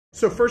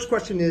So first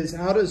question is,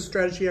 how does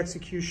strategy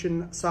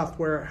execution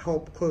software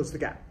help close the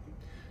gap?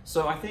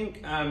 So I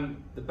think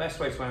the best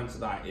way to answer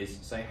that is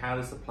to say, how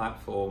does the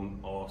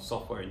platform or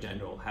software in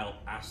general help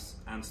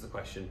answer the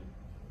question,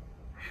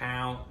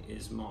 how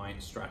is my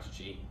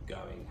strategy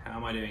going? How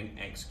am I doing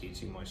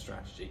executing my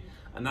strategy?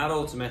 And that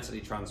ultimately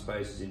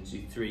transposes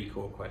into three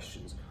core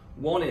questions.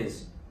 One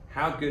is,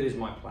 how good is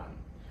my plan?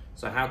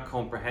 So how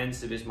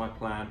comprehensive is my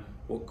plan?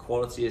 What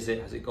quality is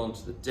it? Has it gone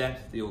to the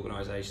depth of the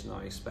organisation that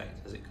I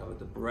expect? Has it covered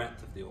the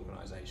breadth of the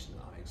organisation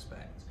that I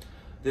expect?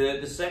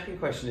 The second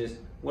question is,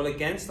 well,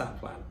 against that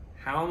plan,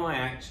 how am I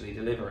actually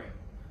delivering?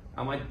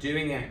 Am I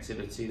doing the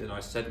activity that I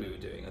said we were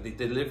doing? Are the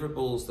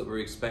deliverables that we're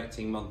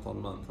expecting month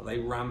on month, are they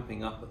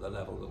ramping up at the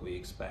level that we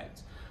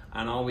expect?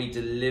 And are we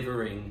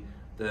delivering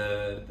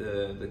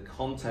the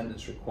content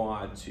that's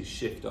required to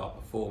shift our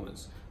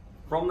performance?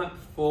 From that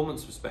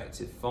performance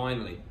perspective,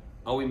 finally,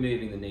 are we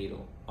moving the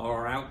needle?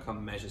 Are our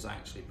outcome measures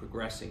actually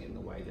progressing in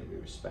the way that we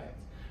expect?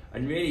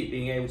 And really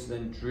being able to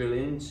then drill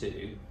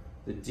into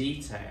the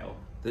detail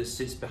that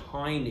sits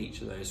behind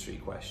each of those three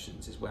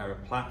questions is where a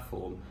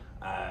platform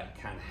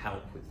can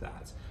help with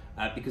that.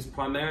 Because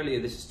primarily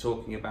this is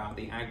talking about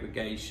the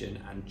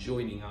aggregation and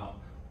joining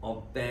up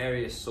of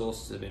various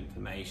sources of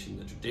information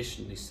that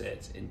traditionally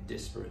sit in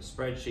disparate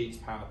spreadsheets,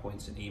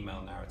 PowerPoints and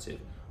email narrative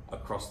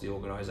across the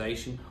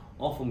organisation,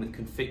 often with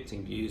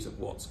conflicting views of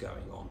what's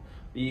going on.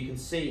 But you can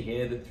see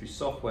here that through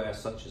software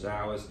such as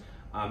ours,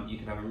 you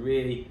can have a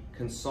really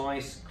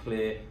concise,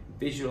 clear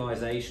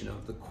visualization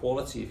of the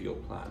quality of your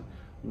plan.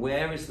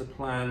 Where is the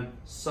plan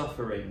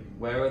suffering?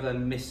 Where are there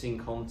missing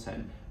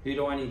content? Who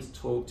do I need to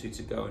talk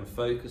to go and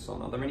focus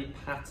on? Are there any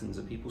patterns?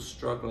 Are people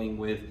struggling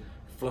with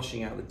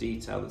flushing out the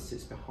detail that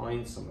sits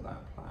behind some of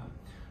that plan?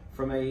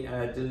 From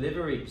a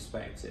delivery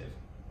perspective,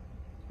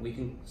 we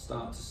can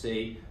start to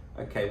see,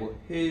 okay, well,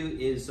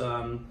 who's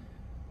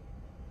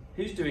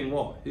doing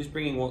what? Who's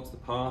bringing what to the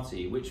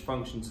party? Which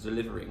functions are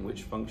delivering?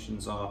 Which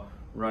functions are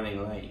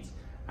running late?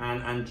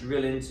 And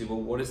drill into,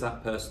 well, what is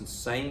that person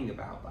saying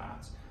about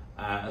that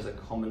as a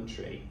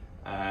commentary,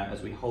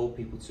 as we hold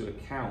people to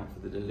account for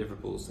the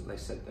deliverables that they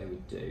said they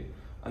would do.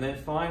 And then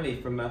finally,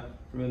 from a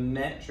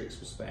metrics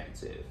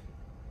perspective,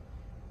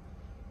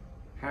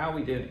 how are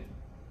we doing?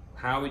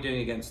 How are we doing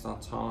against our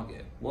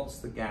target? What's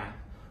the gap?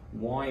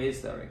 Why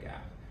is there a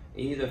gap?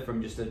 Either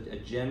from just a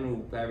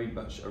general, very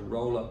much a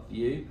roll-up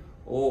view,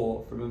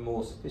 or from a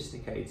more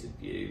sophisticated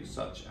view,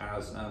 such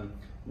as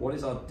what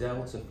is our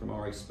delta from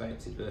our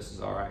expected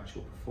versus our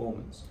actual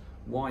performance?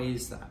 Why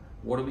is that?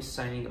 What are we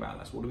saying about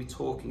this? What are we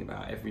talking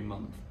about every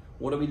month?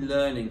 What are we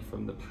learning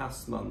from the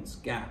past month's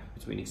gap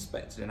between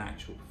expected and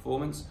actual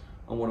performance?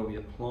 And what are we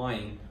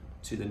applying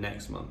to the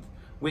next month?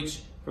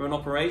 Which, from an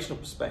operational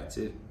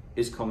perspective,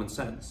 is common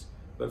sense.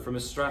 But from a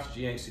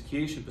strategy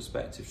execution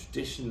perspective,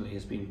 traditionally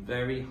has been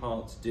very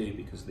hard to do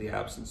because of the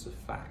absence of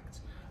fact.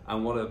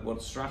 And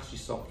what strategy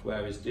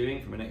software is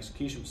doing from an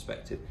execution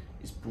perspective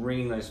is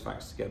bringing those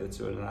facts together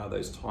to allow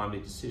those timely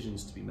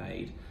decisions to be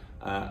made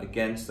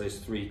against those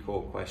three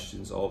core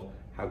questions of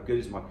how good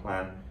is my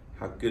plan,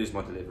 how good is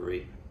my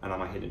delivery, and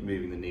am I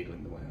moving the needle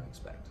in the way I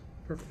expect.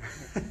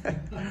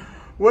 Perfect.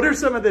 What are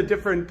some of the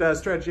different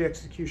strategy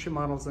execution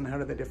models and how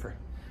do they differ?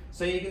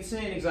 So you can see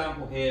an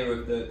example here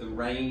of the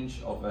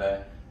range of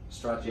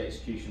strategy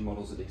execution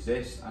models that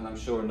exist, and I'm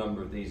sure a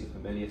number of these are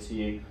familiar to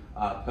you.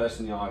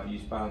 Personally, I've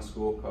used balanced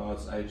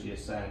scorecards,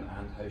 OGSM,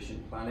 and Hoshin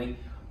planning.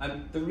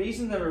 The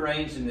reason they're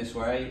arranged in this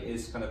way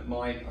is kind of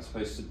my, I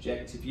suppose,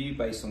 subjective view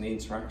based on the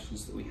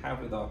interactions that we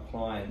have with our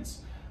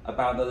clients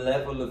about the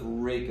level of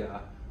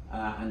rigor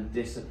and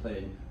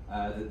discipline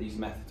that these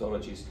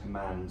methodologies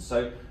command.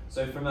 So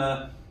from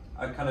a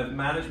kind of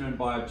management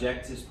by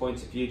objectives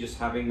point of view, just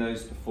having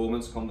those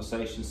performance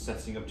conversations,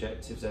 setting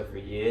objectives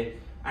every year,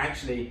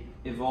 actually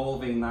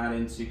evolving that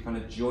into kind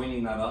of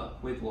joining that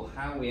up with, well,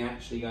 how are we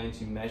actually going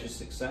to measure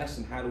success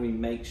and how do we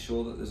make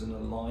sure that there's an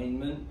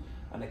alignment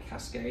and a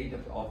cascade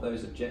of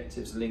those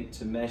objectives linked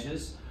to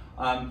measures.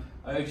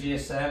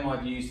 OGSM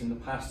I've used in the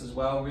past as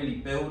well, really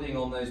building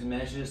on those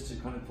measures to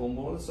kind of form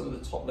what are some of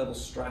the top level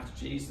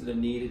strategies that are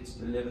needed to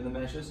deliver the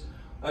measures.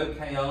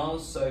 OKRs,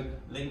 so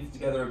linking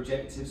together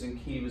objectives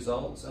and key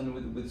results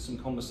and with some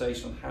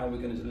conversation on how we're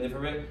going to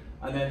deliver it,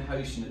 and then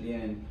Hoshin at the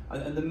end.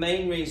 And the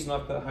main reason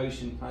I've put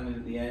Hoshin planning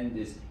at the end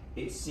is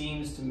it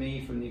seems to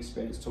me from the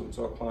experience talking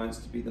to our clients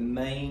to be the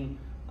main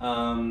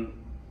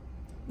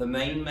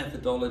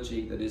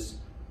methodology that is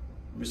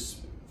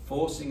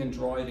forcing and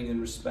driving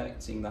and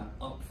respecting that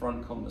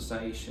upfront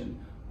conversation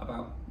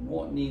about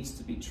what needs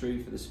to be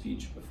true for this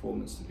future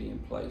performance to be in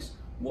place,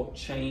 what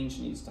change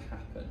needs to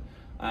happen.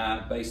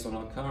 Based on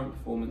our current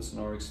performance and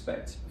our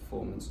expected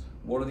performance,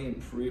 what are the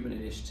improvement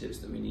initiatives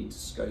that we need to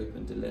scope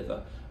and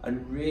deliver,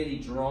 and really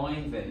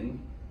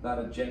driving that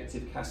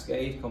objective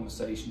cascade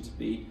conversation to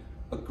be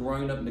a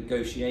grown-up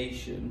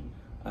negotiation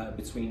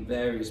between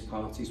various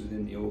parties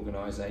within the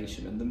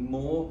organisation. And the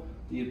more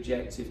the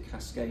objective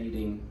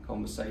cascading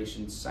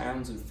conversation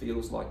sounds and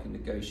feels like a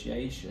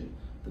negotiation,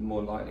 the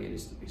more likely it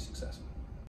is to be successful.